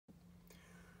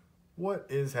What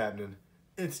is happening?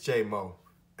 It's J Mo,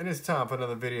 and it's time for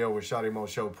another video with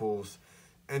ShawtyMoore'sShortPulls.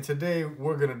 And today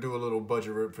we're gonna do a little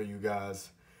budget rip for you guys.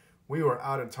 We were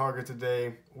out at Target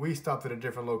today. We stopped at a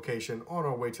different location on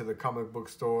our way to the comic book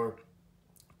store,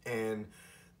 and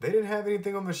they didn't have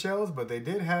anything on the shelves, but they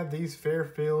did have these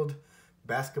Fairfield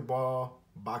basketball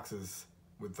boxes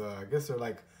with I guess they're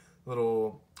like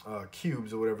little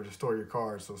cubes or whatever to store your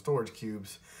cards, so storage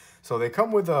cubes. So they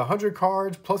come with 100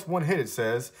 cards plus one hit, it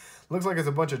says. Looks like it's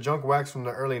a bunch of junk wax from the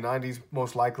early 90s,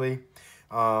 most likely.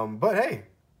 But hey,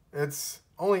 it's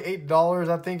only $8.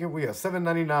 I think we have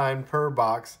 $7.99 per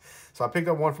box. So I picked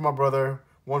up one for my brother,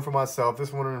 one for myself.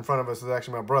 This one in front of us is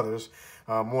actually my brother's.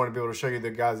 I wanted to be able to show you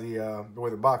the guys the way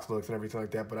the box looks and everything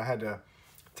like that, but I had to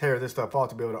tear this stuff off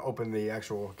to be able to open the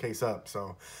actual case up.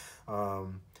 So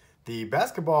the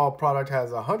basketball product has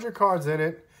 100 cards in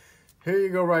it. Here you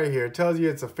go right here. It tells you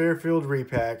it's a Fairfield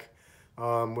repack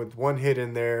with one hit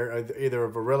in there, either a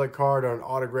relic card or an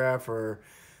autograph or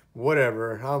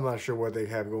whatever. I'm not sure what they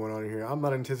have going on here. I'm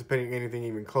not anticipating anything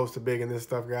even close to big in this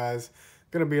stuff, guys.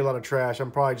 Gonna be a lot of trash.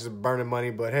 I'm probably just burning money,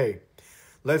 but hey,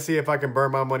 let's see if I can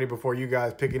burn my money before you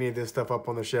guys pick any of this stuff up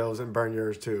on the shelves and burn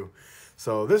yours too.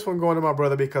 So this one going to my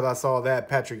brother because I saw that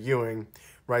Patrick Ewing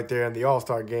right there in the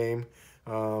All-Star game.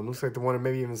 Looks like the one in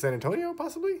maybe even San Antonio,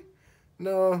 possibly?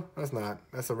 No, that's not.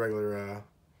 That's a regular,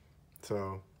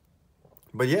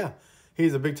 but yeah,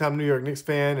 he's a big-time New York Knicks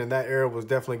fan, and that era was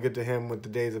definitely good to him with the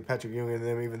days of Patrick Ewing and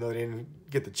them, even though they didn't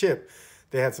get the chip.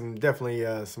 They had definitely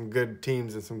some good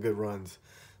teams and some good runs.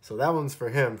 So that one's for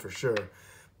him for sure.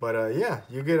 But yeah,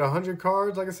 you get 100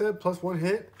 cards, like I said, plus one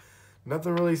hit.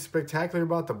 Nothing really spectacular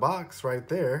about the box right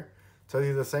there. Tells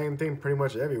you the same thing pretty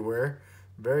much everywhere.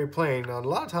 Very plain. Now, a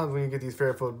lot of times when you get these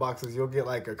Fairfield boxes, you'll get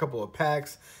like a couple of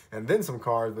packs and then some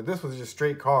cards, but this was just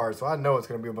straight cards, so I know it's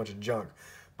going to be a bunch of junk.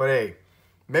 But hey,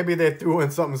 maybe they threw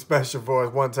in something special for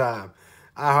us one time.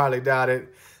 I hardly doubt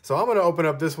it. So I'm going to open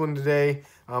up this one today.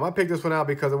 I picked this one out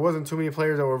because there wasn't too many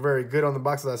players that were very good on the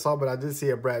boxes I saw, but I did see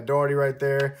a Brad Daugherty right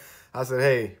there. I said,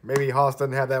 hey, maybe Haas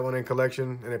doesn't have that one in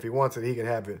collection, and if he wants it, he can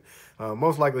have it.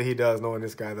 Most likely he does, knowing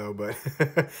this guy, though. But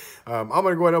I'm going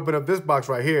to go ahead and open up this box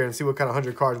right here and see what kind of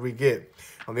 100 cards we get.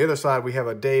 On the other side, we have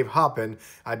a Dave Hoppin.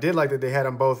 I did like that they had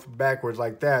them both backwards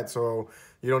like that, so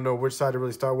you don't know which side to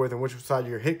really start with and which side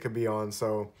your hit could be on.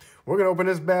 So we're going to open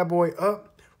this bad boy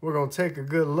up. We're going to take a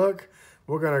good look.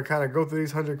 We're going to kind of go through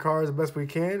these 100 cards the best we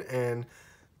can and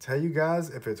tell you guys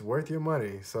if it's worth your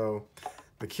money. So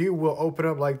the cube will open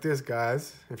up like this,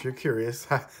 guys, if you're curious.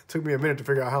 Took me a minute to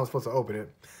figure out how I'm supposed to open it.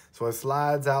 So it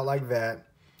slides out like that.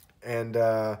 And,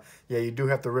 yeah, you do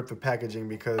have to rip the packaging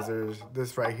because there's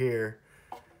this right here.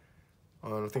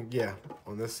 I think, yeah,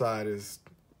 on this side is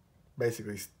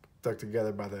basically stuck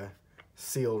together by the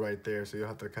seal right there. So you'll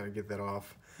have to kind of get that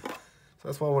off. So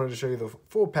that's why I wanted to show you the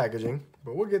full packaging.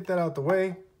 But we'll get that out the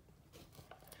way.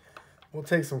 We'll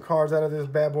take some cards out of this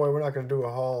bad boy. We're not going to do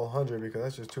a haul 100 because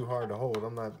that's just too hard to hold.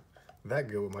 I'm not that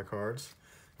good with my cards.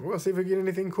 We're going to see if we get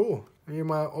anything cool. Any of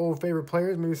my old favorite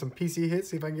players, maybe some PC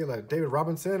hits. See if I can get like David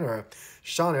Robinson or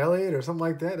Sean Elliott or something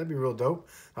like that. That'd be real dope.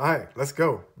 All right, let's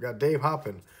go. We got Dave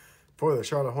Hoppin for the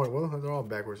Charlotte Hornets. Well, they're all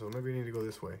backwards, so maybe we need to go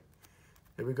this way.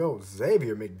 Here we go.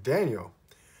 Xavier McDaniel.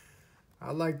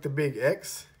 I like the big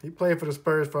X. He played for the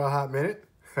Spurs for a hot minute.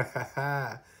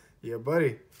 Yeah,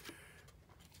 buddy.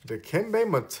 Dikembe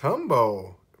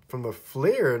Mutombo from the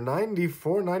Fleer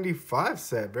 94-95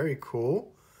 set. Very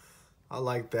cool. I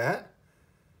like that.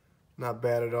 Not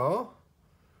bad at all.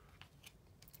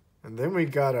 And then we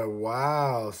got a,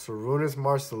 wow, Sarunas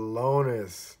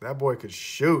Marcelonis. That boy could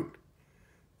shoot.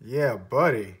 Yeah,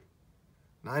 buddy.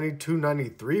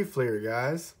 92-93 Fleer,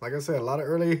 guys. Like I said, a lot of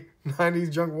early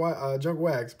 90s junk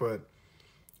wax, but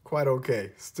quite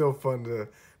okay. Still fun to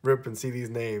rip and see these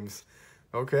names.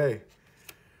 Okay.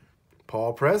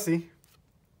 Paul Pressey.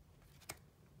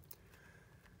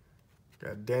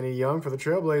 Got Danny Young for the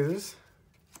Trailblazers.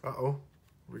 Uh-oh.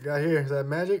 What we got here? Is that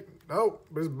Magic? Oh,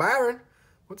 it's Byron.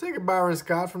 We'll take it, Byron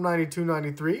Scott from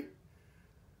 92-93.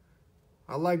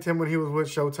 I liked him when he was with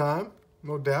Showtime,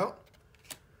 no doubt.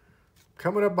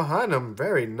 Coming up behind him,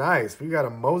 very nice. We got a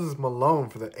Moses Malone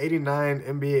for the 89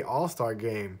 NBA All-Star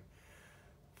Game.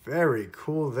 Very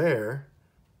cool there.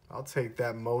 I'll take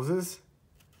that, Moses.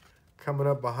 Coming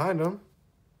up behind him,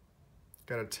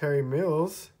 got a Terry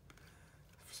Mills.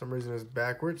 For some reason, it's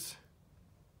backwards.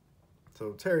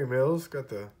 So Terry Mills got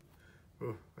the.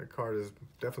 Ooh, that card is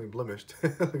definitely blemished.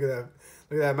 Look at that!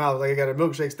 Look at that mouth. Like he got a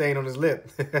milkshake stain on his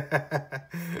lip.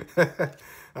 All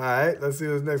right, let's see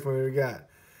this next one we got.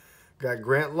 Got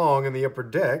Grant Long in the upper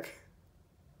deck.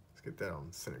 Let's get that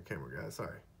on center camera, guys.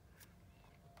 Sorry.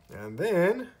 And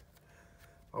then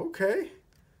Okay.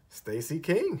 Stacey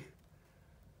King.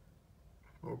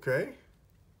 Okay.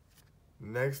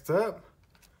 Next up,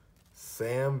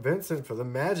 Sam Vincent for the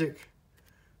Magic.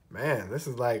 Man, this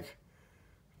is like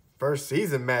first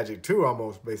season Magic too,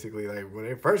 almost, basically. Like when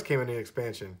they first came in the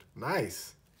expansion.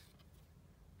 Nice.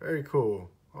 Very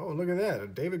cool. Oh, look at that. A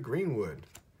David Greenwood.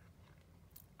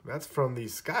 That's from the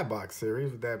Skybox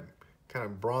series with that kind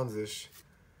of bronzish.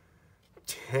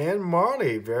 Tan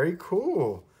Marley. Very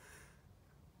cool.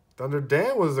 Thunder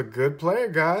Dan was a good player,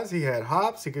 guys. He had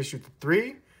hops. He could shoot the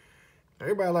three.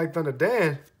 Everybody liked Thunder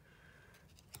Dan.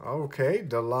 Okay,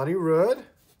 Delani Rudd.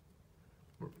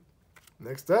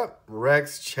 Next up,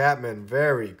 Rex Chapman.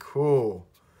 Very cool.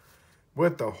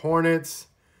 With the Hornets.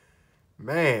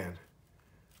 Man,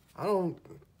 I don't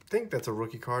think that's a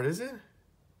rookie card, is it?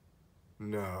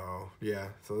 No. Yeah,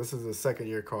 so this is a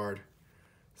second-year card.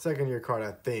 Second-year card,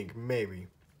 I think. Maybe.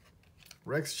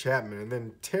 Rex Chapman. And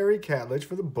then Terry Catledge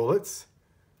for the Bullets.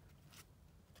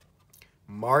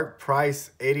 Mark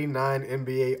Price, 89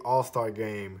 NBA All-Star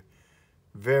Game.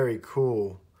 Very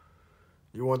cool.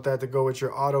 You want that to go with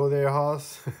your auto there,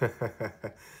 Hoss?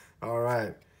 All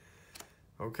right.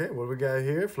 Okay, what do we got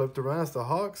here? Flipped around. It's the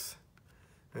Hawks.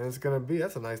 And it's going to be,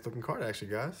 that's a nice looking card,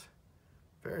 actually, guys.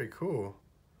 Very cool.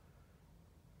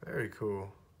 Very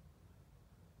cool.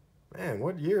 Man,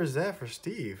 what year is that for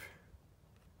Steve?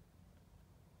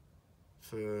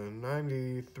 It's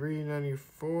 93,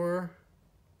 94.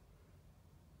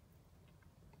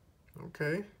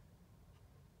 Okay.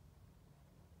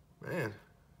 Man,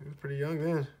 he was pretty young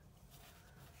then.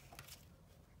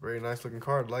 Very nice looking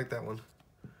card. Like that one.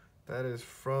 That is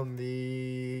from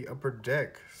the Upper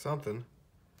Deck something.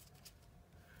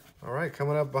 All right,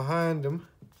 coming up behind him.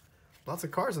 Lots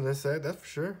of cards in this set, that's for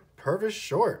sure. Purvis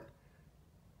Short.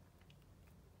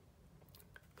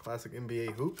 Classic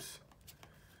NBA hoops.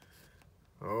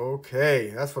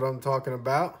 Okay, that's what I'm talking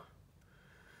about.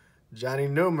 Johnny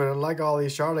Newman. I like all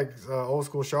these Charlotte, old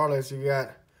school Charlottes. You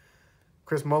got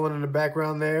Chris Mullin in the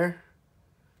background there.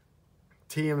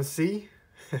 TMC.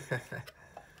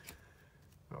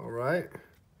 All right.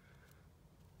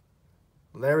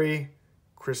 Larry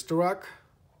Christorok.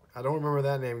 I don't remember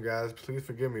that name, guys. Please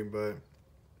forgive me, but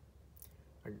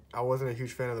I wasn't a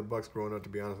huge fan of the Bucks growing up, to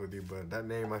be honest with you. But that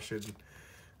name, I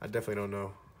definitely don't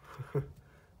know.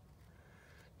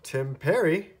 Tim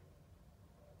Perry.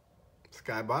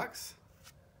 Skybox.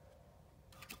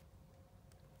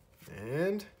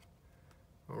 And,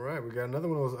 all right, we got another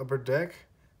one of those Upper Deck.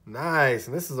 Nice.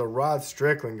 And this is a Rod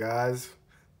Strickland, guys.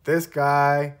 This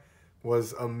guy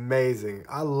was amazing.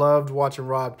 I loved watching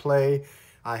Rod play.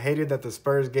 I hated that the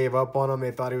Spurs gave up on him.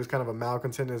 They thought he was kind of a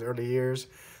malcontent in his early years.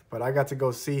 But I got to go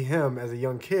see him as a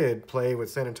young kid play with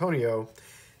San Antonio.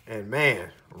 And, man,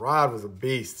 Rod was a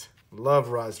beast. Love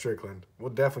Rod Strickland.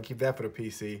 We'll definitely keep that for the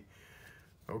PC.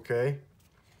 Okay.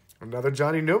 Another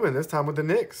Johnny Newman, this time with the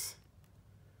Knicks.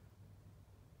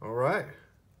 All right.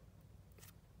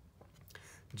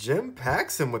 Jim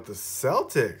Paxson with the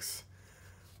Celtics.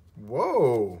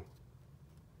 Whoa.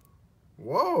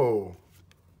 Whoa.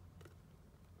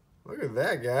 Look at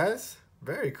that, guys.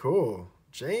 Very cool.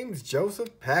 James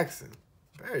Joseph Paxson.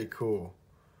 Very cool.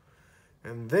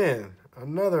 And then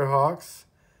another Hawks.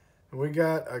 And we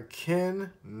got a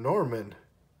Ken Norman.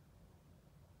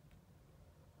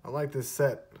 I like this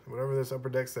set. Whatever this Upper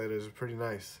Deck set is pretty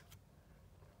nice.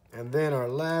 And then our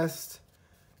last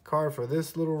card for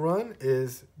this little run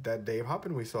is that Dave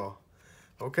Hoppin we saw.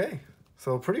 Okay.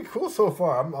 So pretty cool so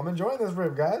far. I'm enjoying this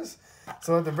rip, guys.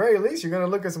 So at the very least, you're going to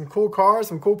look at some cool cards,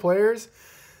 some cool players,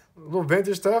 a little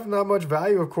vintage stuff. Not much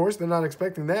value, of course. They're not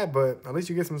expecting that, but at least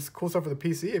you get some cool stuff for the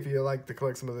PC if you like to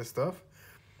collect some of this stuff.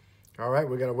 All right,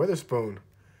 we got a Witherspoon.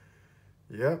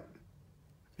 Yep.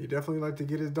 He definitely liked to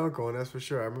get his dunk on, that's for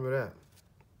sure. I remember that.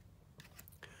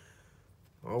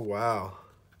 Oh, wow.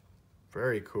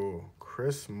 Very cool.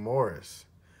 Chris Morris.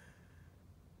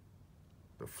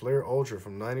 The Flair Ultra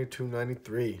from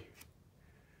 92-93.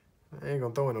 I ain't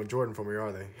gonna throw in no Jordan for me,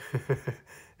 are they?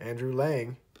 Andrew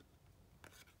Lang.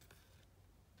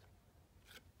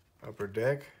 Upper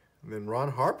Deck. And then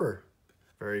Ron Harper.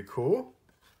 Very cool.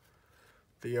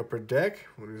 The Upper Deck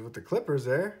when he was with the Clippers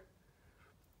there.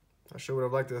 I sure would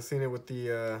have liked to have seen it with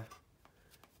the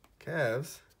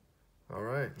Cavs. All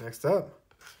right, next up,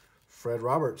 Fred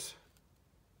Roberts.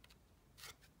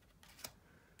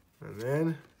 And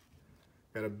then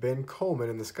got a Ben Coleman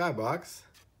in the Skybox.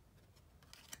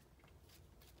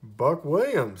 Buck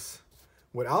Williams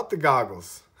without the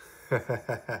goggles.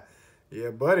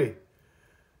 Yeah, buddy.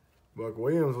 Buck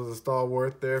Williams was a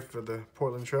stalwart there for the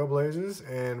Portland Trailblazers.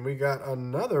 And we got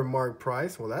another Mark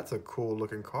Price. Well, that's a cool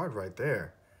looking card right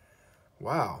there.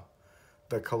 Wow.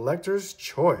 the Collector's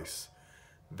Choice.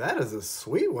 That is a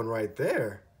sweet one right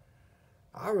there.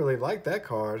 I really like that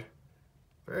card.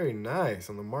 Very nice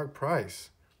on the Mark Price.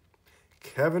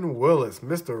 Kevin Willis,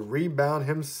 Mr. Rebound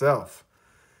himself.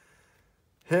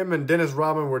 Him and Dennis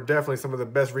Rodman were definitely some of the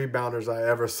best rebounders I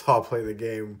ever saw play the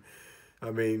game.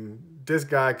 I mean, this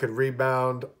guy could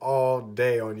rebound all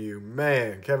day on you.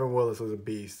 Man, Kevin Willis was a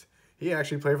beast. He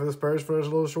actually played for the Spurs for a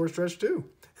little short stretch too.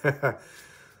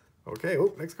 Okay,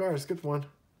 oh, next card, skip one.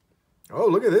 Oh,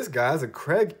 look at this, guys. A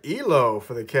Craig Elo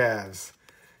for the Cavs.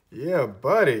 Yeah,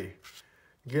 buddy.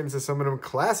 Getting to some of them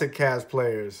classic Cavs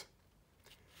players.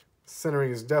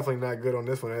 Centering is definitely not good on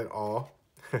this one at all.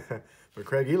 But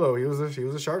Craig Elo, he was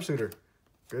a sharpshooter.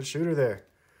 Good shooter there.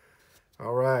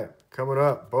 All right, coming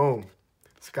up, boom.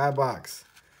 Skybox,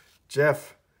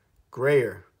 Jeff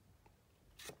Grayer.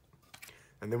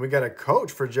 And then we got a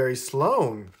coach for Jerry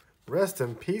Sloan. Rest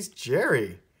in peace,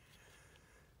 Jerry.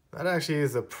 That actually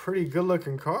is a pretty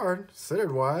good-looking card,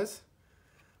 centered-wise.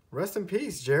 Rest in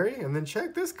peace, Jerry. And then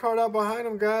check this card out behind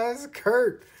him, guys.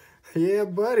 Kurt. Yeah,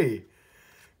 buddy.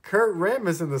 Kurt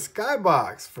Rambis in the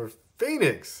Skybox for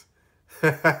Phoenix.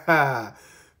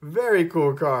 Very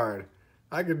cool card.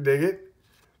 I can dig it.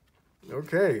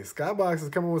 Okay, Skybox is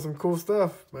coming with some cool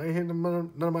stuff. I ain't hitting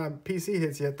none of my PC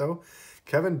hits yet, though.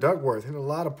 Kevin Duckworth. Hitting a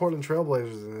lot of Portland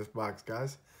Trailblazers in this box,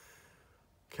 guys.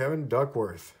 Kevin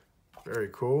Duckworth. Very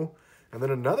cool. And then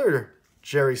another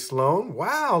Jerry Sloan.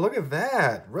 Wow, look at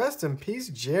that. Rest in peace,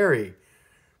 Jerry.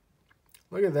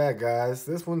 Look at that, guys.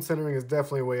 This one centering is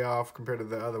definitely way off compared to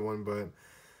the other one, but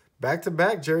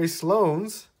back-to-back Jerry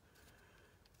Sloans.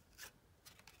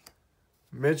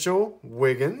 Mitchell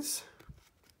Wiggins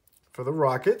for the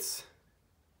Rockets.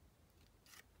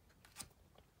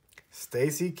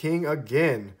 Stacey King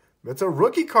again. It's a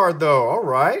rookie card, though. All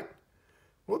right.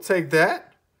 We'll take that.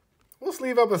 We'll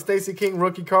sleeve up a Stacey King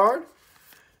rookie card.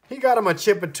 He got him a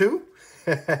chip or two.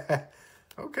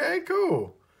 Okay,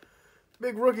 cool.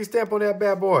 Big rookie stamp on that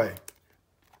bad boy.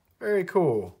 Very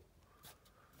cool.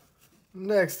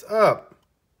 Next up.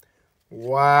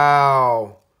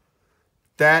 Wow.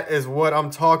 That is what I'm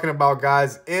talking about,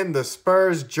 guys. In the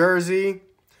Spurs jersey.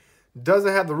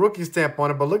 Doesn't have the rookie stamp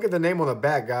on it, but look at the name on the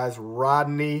back, guys.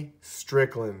 Rodney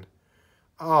Strickland.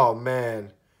 Oh,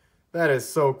 man. That is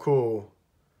so cool.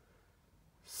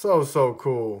 So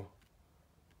cool.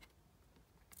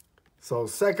 So,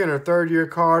 second or third year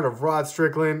card of Rod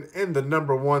Strickland in the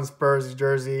 #1 Spurs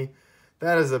jersey.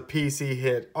 That is a PC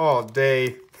hit all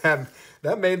day.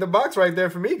 That made the box right there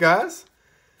for me, guys.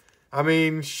 I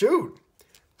mean, shoot.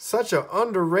 Such an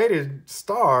underrated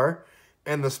star.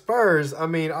 And the Spurs, I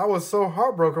mean, I was so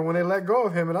heartbroken when they let go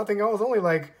of him. And I think I was only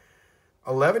like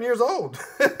 11 years old.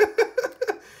 I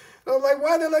was like,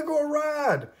 why'd they let go of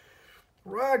Rod?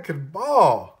 Rod could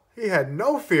ball. He had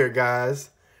no fear,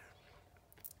 guys.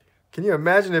 Can you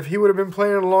imagine if he would have been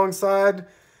playing alongside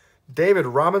David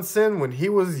Robinson when he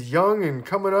was young and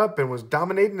coming up and was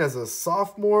dominating as a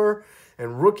sophomore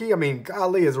and rookie? I mean,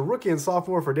 golly, as a rookie and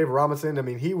sophomore for David Robinson, I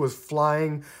mean, he was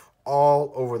flying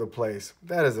all over the place.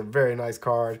 That is a very nice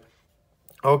card.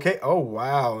 Okay. Oh,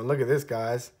 wow. And look at this,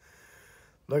 guys.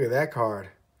 Look at that card.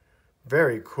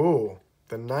 Very cool.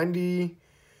 The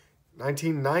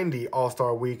 1990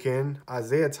 All-Star Weekend.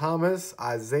 Isaiah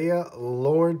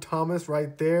Lord Thomas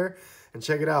right there. And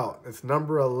check it out. It's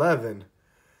number 11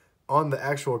 on the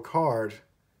actual card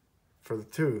for the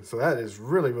two. So that is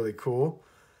really, really cool.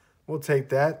 We'll take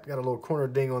that. Got a little corner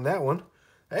ding on that one.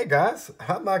 Hey, guys.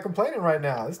 I'm not complaining right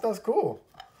now. This stuff's cool.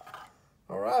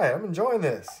 All right. I'm enjoying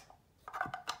this.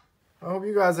 I hope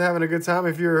you guys are having a good time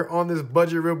if you're on this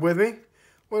budget rip with me.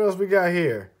 What else we got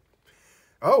here?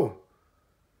 Oh.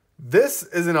 This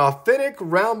is an authentic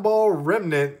round ball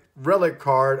remnant relic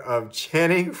card of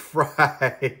Channing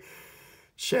Frye.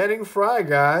 Channing Frye,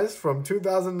 guys, from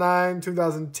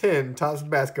 2009-2010 Topps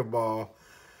Basketball.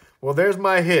 Well, there's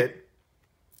my hit.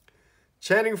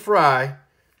 Channing Frye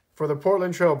for the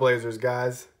Portland Trailblazers,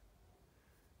 guys.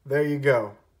 There you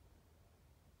go.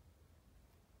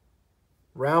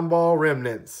 Round ball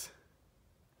remnants.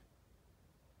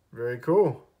 Very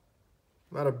cool.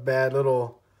 Not a bad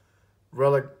little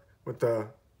relic with the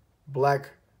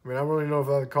black. I mean, I don't really know if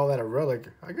I would call that a relic.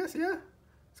 I guess, yeah.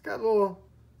 It's got a little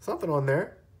something on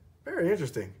there. Very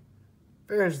interesting.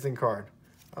 Very interesting card.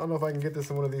 I don't know if I can get this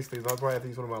in one of these sleeves. I'll probably have to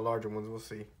use one of my larger ones. We'll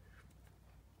see.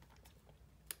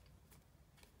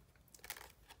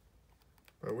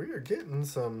 But we are getting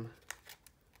some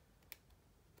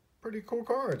pretty cool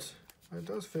cards. It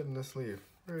does fit in the sleeve.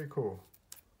 Very cool.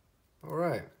 All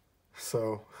right.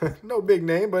 So, no big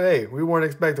name, but hey, we weren't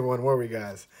expecting one, were we,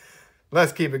 guys?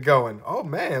 Let's keep it going. Oh,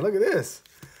 man, look at this.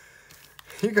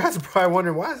 You guys are probably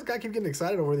wondering, why does this guy keep getting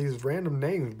excited over these random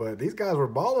names? But these guys were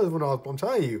ballers when I'm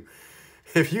telling you.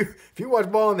 If you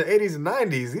watch ball in the 80s and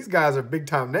 90s, these guys are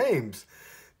big-time names.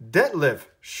 Detlef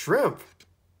Shrimp.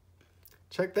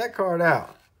 Check that card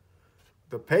out.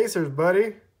 The Pacers,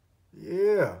 buddy.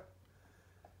 Yeah.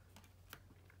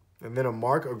 And then a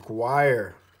Mark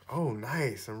Aguirre. Oh,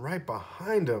 nice. And right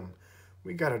behind him,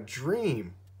 we got a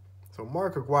Dream. So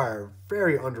Mark Aguirre,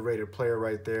 very underrated player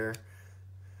right there.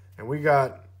 And we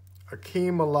got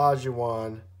Akeem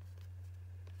Olajuwon.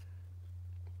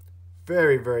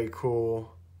 Very, very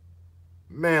cool.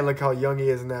 Man, look how young he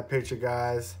is in that picture,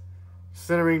 guys.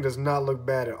 Centering does not look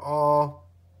bad at all.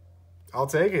 I'll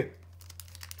take it.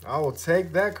 I will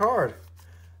take that card.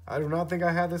 I do not think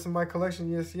I have this in my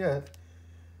collection just yet.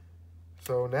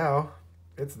 So now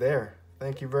it's there.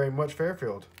 Thank you very much,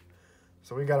 Fairfield.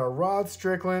 So we got a Rod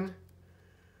Strickland.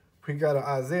 We got an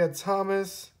Isaiah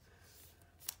Thomas.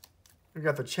 We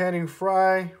got the Channing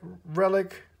Frye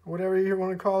relic, whatever you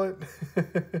want to call it.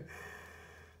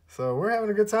 So we're having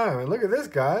a good time. And look at this,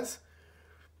 guys.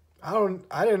 I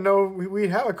didn't know we'd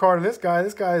have a card in this guy.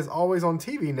 This guy is always on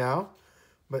TV now.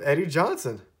 But Eddie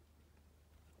Johnson.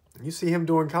 You see him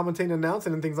doing commentating,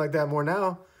 announcing, and things like that more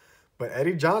now. But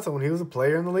Eddie Johnson when he was a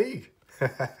player in the league.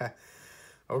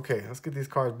 Okay, let's get these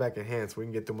cards back in hand so we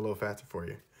can get them a little faster for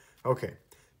you. Okay,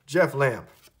 Jeff Lamp.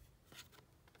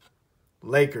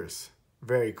 Lakers.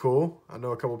 Very cool. I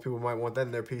know a couple people might want that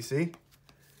in their PC.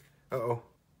 Uh-oh.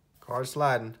 Card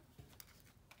sliding.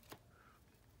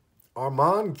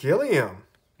 Armand Gilliam.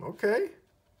 Okay.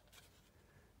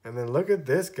 And then look at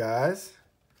this, guys.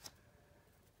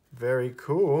 Very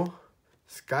cool.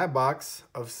 Skybox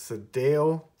of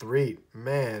Sedale Threet.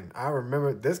 Man, I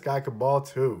remember this guy could ball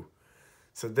too.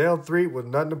 Sedale Threet was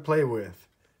nothing to play with.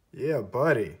 Yeah,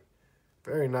 buddy.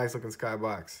 Very nice looking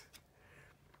skybox.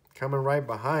 Coming right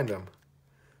behind him,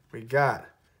 we got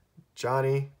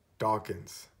Johnny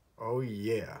Dawkins. Oh,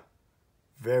 yeah.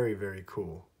 Very, very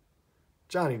cool.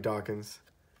 Johnny Dawkins.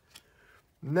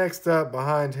 Next up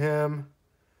behind him,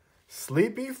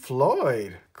 Sleepy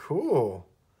Floyd. Cool.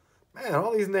 Man,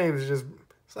 all these names are just,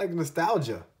 it's like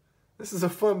nostalgia. This is a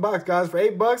fun box, guys. For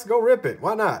 $8, go rip it.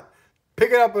 Why not?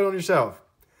 Pick it up and on your shelf.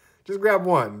 Just grab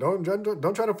one. Don't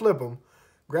try to flip them.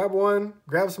 Grab one.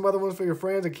 Grab some other ones for your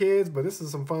friends and kids, but this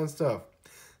is some fun stuff.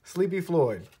 Sleepy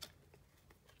Floyd.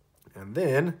 And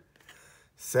then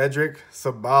Cedric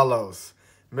Ceballos,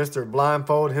 Mr.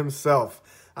 Blindfold himself.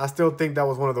 I still think that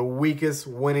was one of the weakest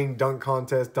winning dunk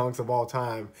contest dunks of all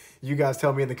time. You guys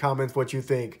tell me in the comments what you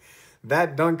think.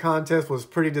 That dunk contest was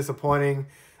pretty disappointing.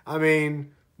 I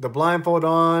mean, the blindfold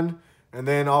on and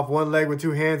then off one leg with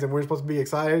two hands and we're supposed to be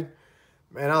excited.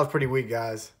 Man, that was pretty weak,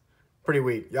 guys. Pretty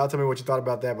weak. Y'all tell me what you thought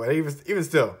about that. But even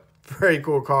still, very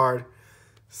cool card.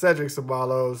 Cedric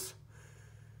Ceballos.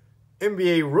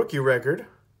 NBA rookie record.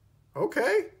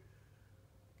 Okay.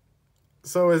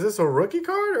 So is this a rookie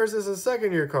card or is this a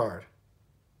second-year card?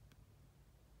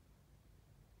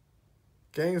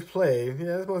 Games played.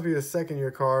 Yeah, this must be a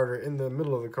second-year card or in the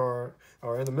middle of the card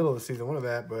or in the middle of the season, one of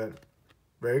that. But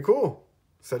very cool.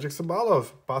 Cedric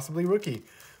Ceballos, possibly rookie.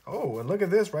 Oh, and look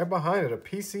at this right behind it. A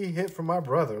PC hit from my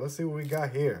brother. Let's see what we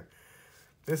got here.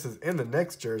 This is in the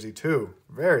next jersey, too.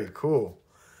 Very cool.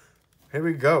 Here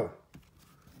we go.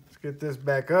 Let's get this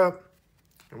back up.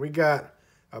 And we got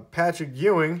a Patrick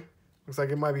Ewing. Looks like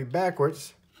it might be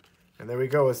backwards. And there we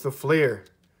go. It's the Fleer.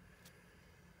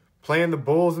 Playing the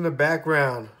Bulls in the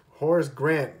background. Horace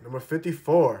Grant, number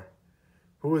 54.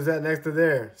 Who was that next to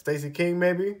there? Stacey King,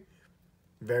 maybe?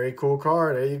 Very cool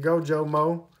card. There you go, Joe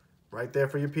Mo. Right there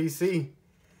for your PC.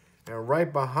 And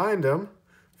right behind him,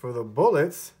 for the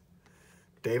Bullets,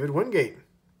 David Wingate.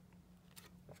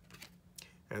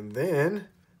 And then,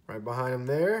 right behind him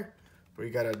there, we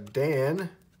got a Dan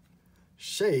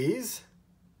Shays.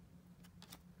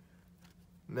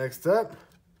 Next up,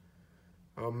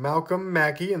 Malcolm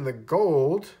Mackey in the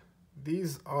gold.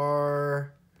 These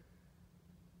are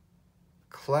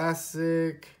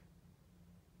classic,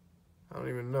 I don't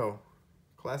even know.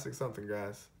 Classic something,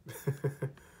 guys.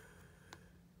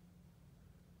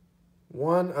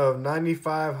 1 of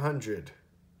 9,500.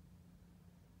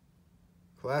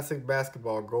 Classic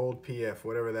basketball, gold PF,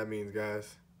 whatever that means,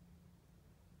 guys.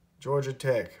 Georgia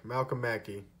Tech, Malcolm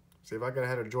Mackey. See, if I could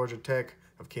have had a Georgia Tech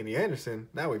of Kenny Anderson,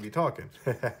 now we'd be talking.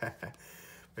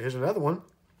 But here's another one.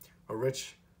 A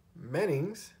Rich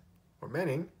Mannings, or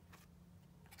Manning.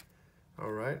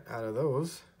 All right, out of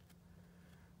those.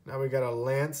 Now we got a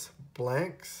Lance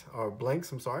Blanks,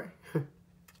 I'm sorry.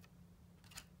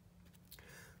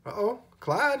 Uh-oh,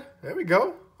 Clyde. There we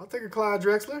go. I'll take a Clyde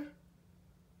Drexler.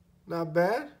 Not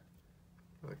bad.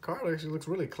 The card actually looks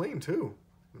really clean, too.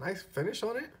 Nice finish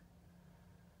on it.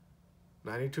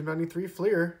 92-93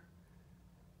 Fleer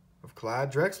of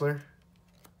Clyde Drexler.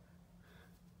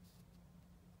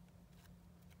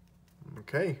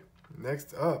 Okay,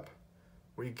 next up,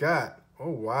 we got,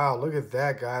 oh wow, look at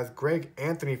that, guys. Greg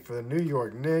Anthony for the New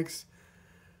York Knicks.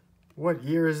 What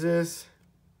year is this?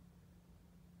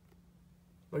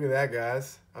 Look at that,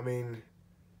 guys. I mean,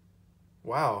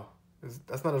 wow.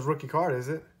 That's not his rookie card, is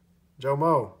it? Joe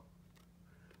Mo.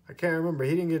 I can't remember.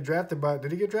 He didn't get drafted by,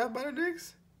 did he get drafted by the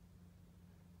Knicks?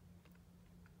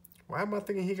 Why am I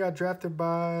thinking he got drafted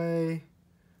by,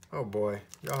 oh boy.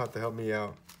 Y'all have to help me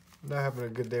out. I'm not having a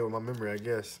good day with my memory, I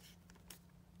guess.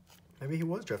 Maybe he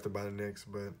was drafted by the Knicks,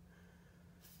 but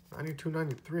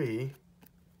 92-93.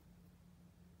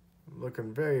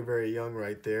 Looking very, very young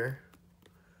right there.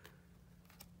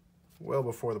 Well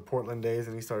before the Portland days,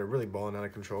 and he started really balling out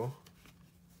of control.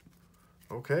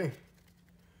 Okay.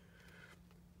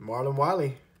 Marlon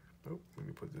Wiley. Oh, let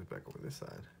me put this back over this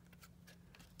side.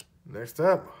 Next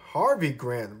up, Harvey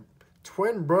Grant,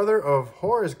 twin brother of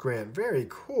Horace Grant. Very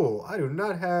cool. I do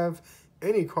not have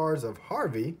any cards of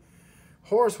Harvey.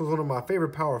 Horace was one of my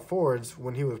favorite power forwards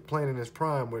when he was playing in his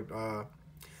prime with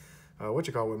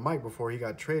with Mike before he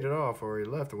got traded off or he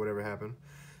left or whatever happened.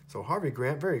 So Harvey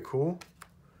Grant, very cool.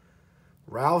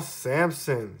 Ralph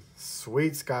Sampson,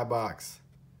 sweet skybox.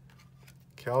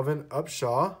 Kelvin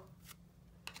Upshaw.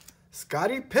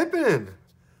 Scottie Pippen.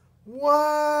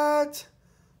 What?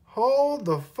 Hold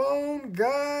the phone,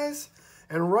 guys.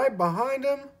 And right behind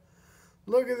him,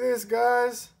 look at this,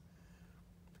 guys.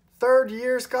 Third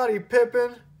year Scottie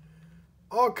Pippen.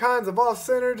 All kinds of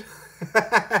off-centered.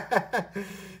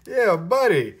 Yeah,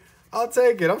 buddy. I'll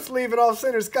take it. I'm sleeving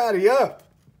off-center Scottie up.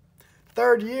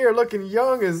 Third year, looking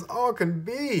young as all can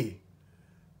be.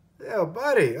 Yeah,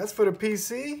 buddy. That's for the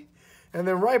PC. And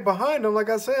then right behind him, like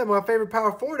I said, my favorite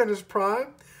power forward in his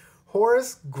prime,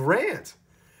 Horace Grant.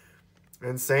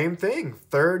 And same thing,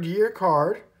 third year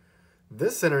card.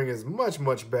 This centering is much,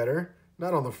 much better.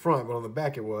 Not on the front, but on the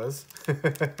back it was.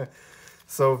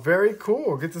 So very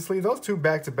cool. Get to sleeve those two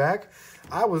back to back.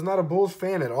 I was not a Bulls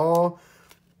fan at all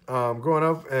growing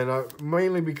up, and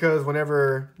mainly because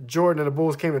whenever Jordan and the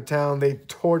Bulls came to town, they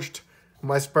torched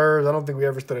my Spurs. I don't think we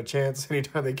ever stood a chance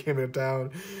anytime they came to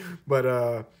town.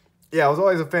 But yeah, I was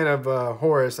always a fan of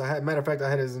Horace. Matter of fact, I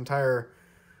had his entire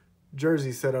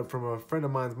jersey set up from a friend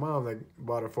of mine's mom that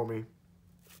bought it for me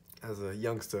as a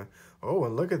youngster. Oh,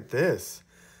 and look at this.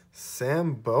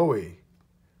 Sam Bowie.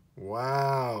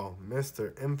 Wow.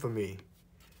 Mr. Infamy.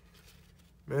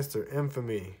 Mr.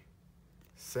 Infamy.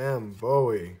 Sam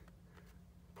Bowie.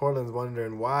 Portland's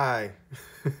wondering why.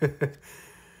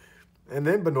 And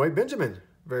then Benoit Benjamin.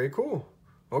 Very cool.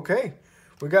 Okay.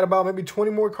 We got about maybe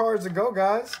 20 more cards to go,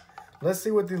 guys. Let's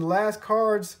see what the last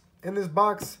cards in this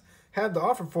box had to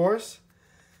offer for us.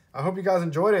 I hope you guys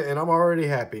enjoyed it, and I'm already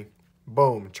happy.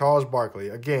 Boom. Charles Barkley.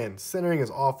 Again, centering is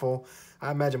awful.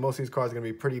 I imagine most of these cards are going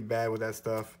to be pretty bad with that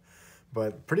stuff.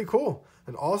 But pretty cool.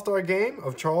 An all-star game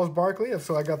of Charles Barkley.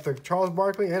 So I got the Charles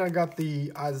Barkley and I got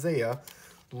the Isaiah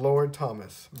Lord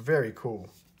Thomas. Very cool.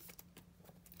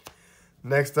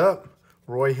 Next up,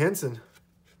 Roy Hinson.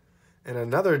 And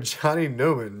another Johnny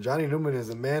Newman. Johnny Newman is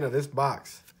the man of this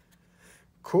box.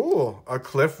 Cool. A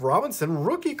Cliff Robinson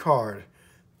rookie card.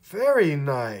 Very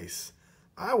nice.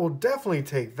 I will definitely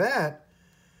take that.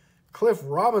 Cliff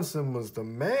Robinson was the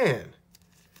man.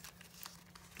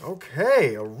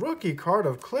 Okay, a rookie card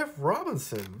of Cliff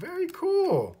Robinson. Very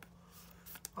cool.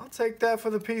 I'll take that for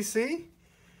the PC.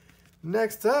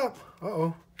 Next up,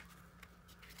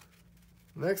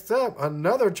 Next up,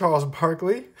 another Charles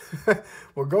Barkley.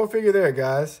 Well, go figure there,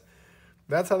 guys.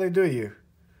 That's how they do you.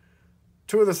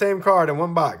 Two of the same card in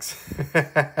one box.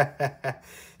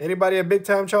 Anybody a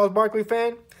big-time Charles Barkley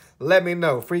fan? Let me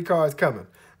know. Free cards coming.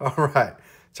 All right.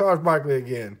 Charles Barkley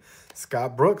again.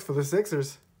 Scott Brooks for the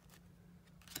Sixers.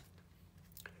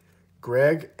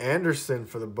 Greg Anderson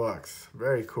for the Bucks.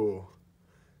 Very cool.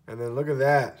 And then look at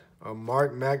that. A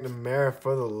Mark McNamara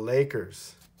for the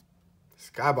Lakers.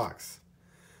 Skybox.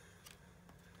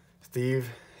 Steve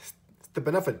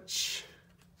Stepanovich.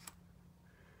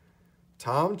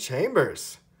 Tom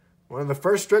Chambers. One of the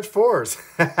first stretch fours.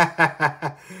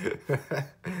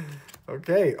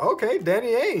 Okay.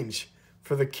 Danny Ainge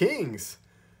for the Kings.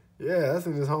 Yeah, that's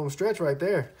in his home stretch right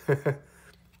there.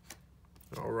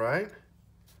 All right.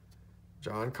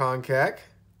 John Koncak.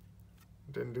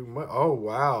 Didn't do much. Oh,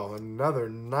 wow. Another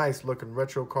nice looking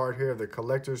retro card here. The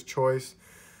collector's choice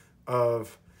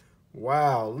of,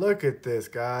 wow, look at this,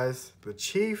 guys. The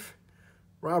Chief,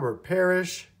 Robert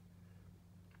Parrish.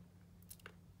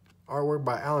 Artwork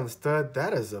by Alan Studd.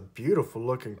 That is a beautiful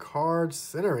looking card.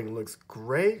 Centering looks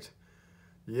great.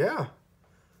 Yeah.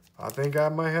 I think I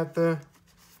might have to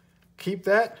keep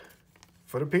that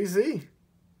for the PC.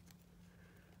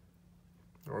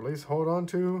 Or at least hold on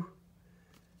to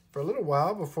for a little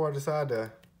while before I decide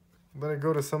to let it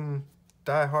go to some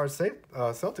diehard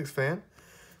Celtics fan.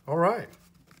 All right.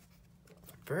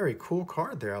 Very cool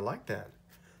card there. I like that.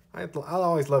 I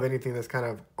always love anything that's kind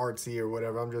of artsy or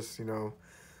whatever. I'm just, you know,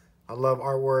 I love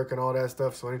artwork and all that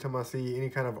stuff. So anytime I see any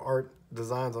kind of art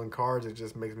designs on cards, it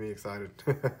just makes me excited.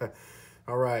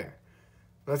 All right.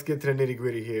 Let's get to the nitty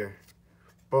gritty here.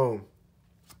 Boom.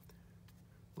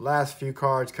 Last few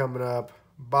cards coming up.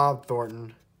 Bob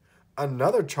Thornton.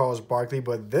 Another Charles Barkley,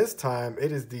 but this time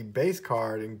it is the base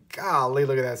card. And golly,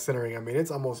 look at that centering. I mean,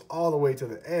 it's almost all the way to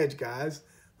the edge, guys.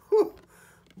 Whew.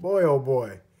 Boy, oh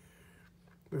boy.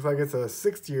 Looks like it's a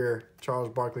 6th-year Charles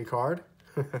Barkley card.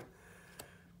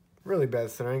 Really bad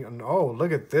centering. And oh,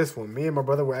 look at this one. Me and my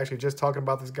brother were actually just talking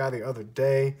about this guy the other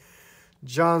day.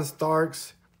 John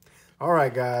Starks. All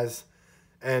right, guys.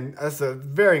 And that's a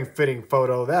very fitting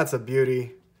photo. That's a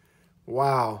beauty.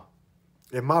 Wow.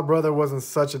 If my brother wasn't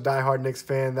such a diehard Knicks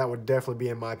fan, that would definitely be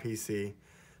in my PC.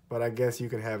 But I guess you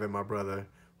can have it, my brother.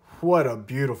 What a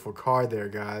beautiful card there,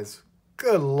 guys.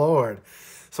 Good Lord.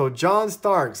 So John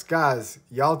Starks, guys,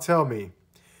 y'all tell me,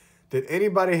 did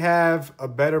anybody have a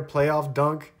better playoff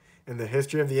dunk in the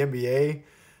history of the NBA?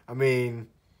 I mean,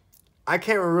 I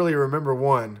can't really remember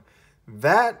one.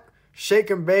 That shake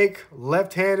and bake,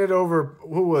 left-handed over,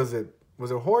 who was it?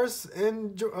 Was it Horace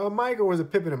and Mike, or was it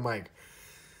Pippen and Mike?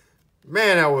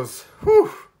 Man, that was,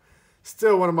 whew,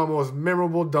 still one of my most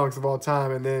memorable dunks of all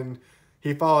time. And then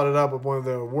he followed it up with one of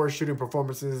the worst shooting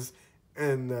performances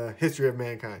in the history of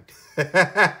mankind.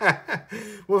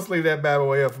 We'll sleeve that bad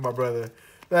boy up for my brother.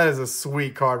 That is a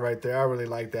sweet card right there. I really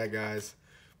like that, guys.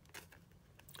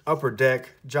 Upper Deck,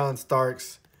 John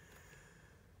Starks.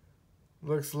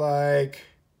 Looks like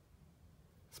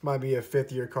this might be a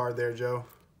 5th-year card there, Joe.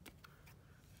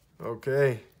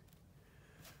 Okay.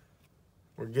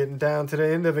 We're getting down to the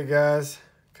end of it, guys.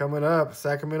 Coming up,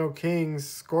 Sacramento Kings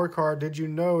scorecard. Did you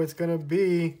know it's going to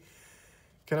be...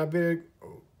 Can I be...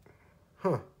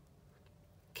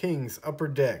 Kings, Upper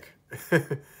Deck.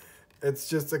 It's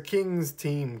just a Kings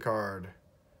team card.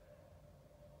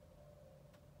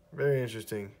 Very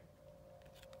interesting.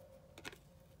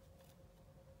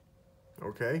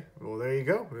 Okay, well, there you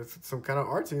go. It's some kind of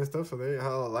artsy and stuff, so I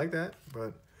like that.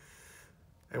 But,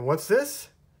 and what's this?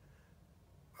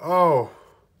 Oh,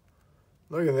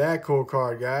 look at that cool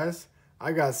card, guys.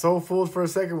 I got so fooled for a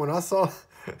second when I saw...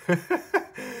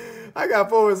 I got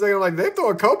fooled for a second. I'm like, they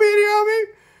throwing Kobe in here on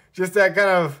me? Just that kind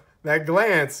of, that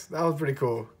glance. That was pretty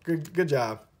cool. Good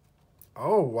job.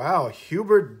 Oh, wow.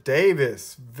 Hubert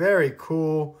Davis. Very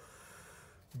cool.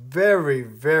 Very,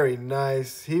 very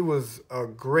nice. He was a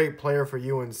great player for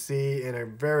UNC and a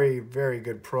very, very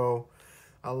good pro.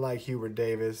 I like Hubert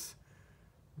Davis.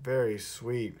 Very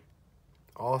sweet.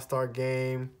 All-Star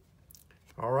game.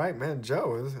 All right, man.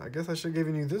 Joe, I guess I should have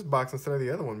given you this box instead of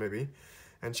the other one, maybe.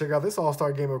 And check out this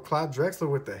All-Star game of Clyde Drexler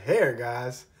with the hair,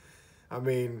 guys. I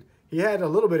mean, he had a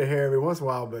little bit of hair every once in a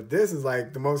while, but this is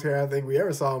like the most hair I think we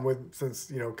ever saw him with since,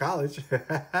 you know, college.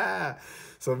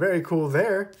 So very cool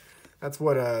there. That's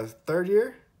what, 3rd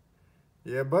year?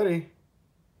 Yeah, buddy.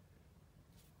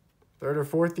 3rd or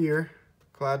 4th year,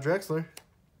 Clyde Drexler.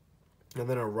 And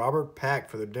then a Robert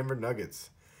Pack for the Denver Nuggets.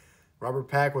 Robert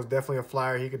Pack was definitely a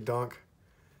flyer. He could dunk.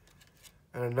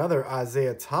 And another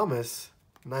Isaiah Thomas,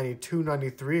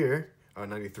 92-93er.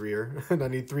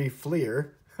 93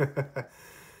 Fleer.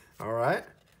 All right.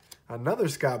 Another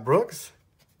Scott Brooks.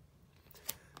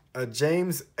 A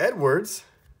James Edwards.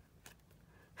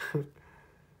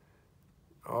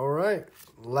 All right.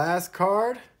 Last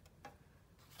card.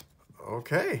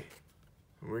 Okay.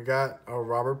 We got a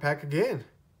Robert Pack again.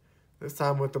 This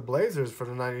time with the Blazers for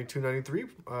the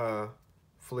 92-93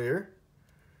 Fleer.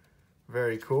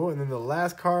 Very cool. And then the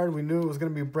last card, we knew it was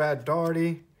going to be Brad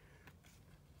Daugherty.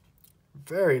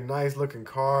 Very nice looking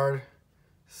card.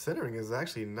 Centering is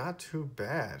actually not too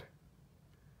bad.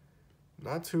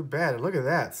 Not too bad. And look at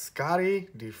that. Scotty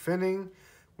defending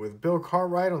with Bill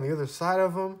Cartwright on the other side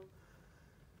of him.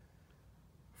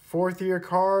 4th year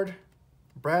card.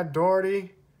 Brad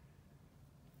Daugherty.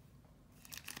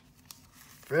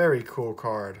 Very cool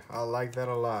card. I like that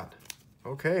a lot.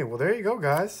 Okay, well, there you go,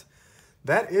 guys.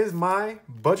 That is my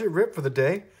budget rip for the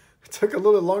day. It took a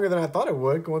little bit longer than I thought it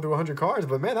would, going through 100 cards,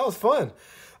 but man, that was fun.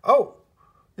 Oh,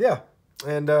 yeah.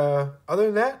 And other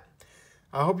than that,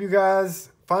 I hope you guys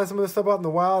find some of this stuff out in the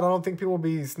wild. I don't think people will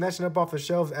be snatching up off the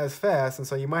shelves as fast, and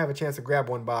so you might have a chance to grab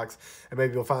one box, and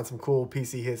maybe you'll find some cool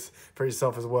PC hits for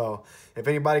yourself as well. If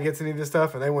anybody gets any of this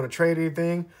stuff and they want to trade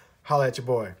anything, holla at your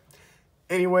boy.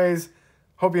 Anyways,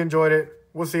 hope you enjoyed it.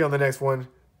 We'll see you on the next one.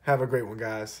 Have a great one,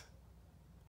 guys.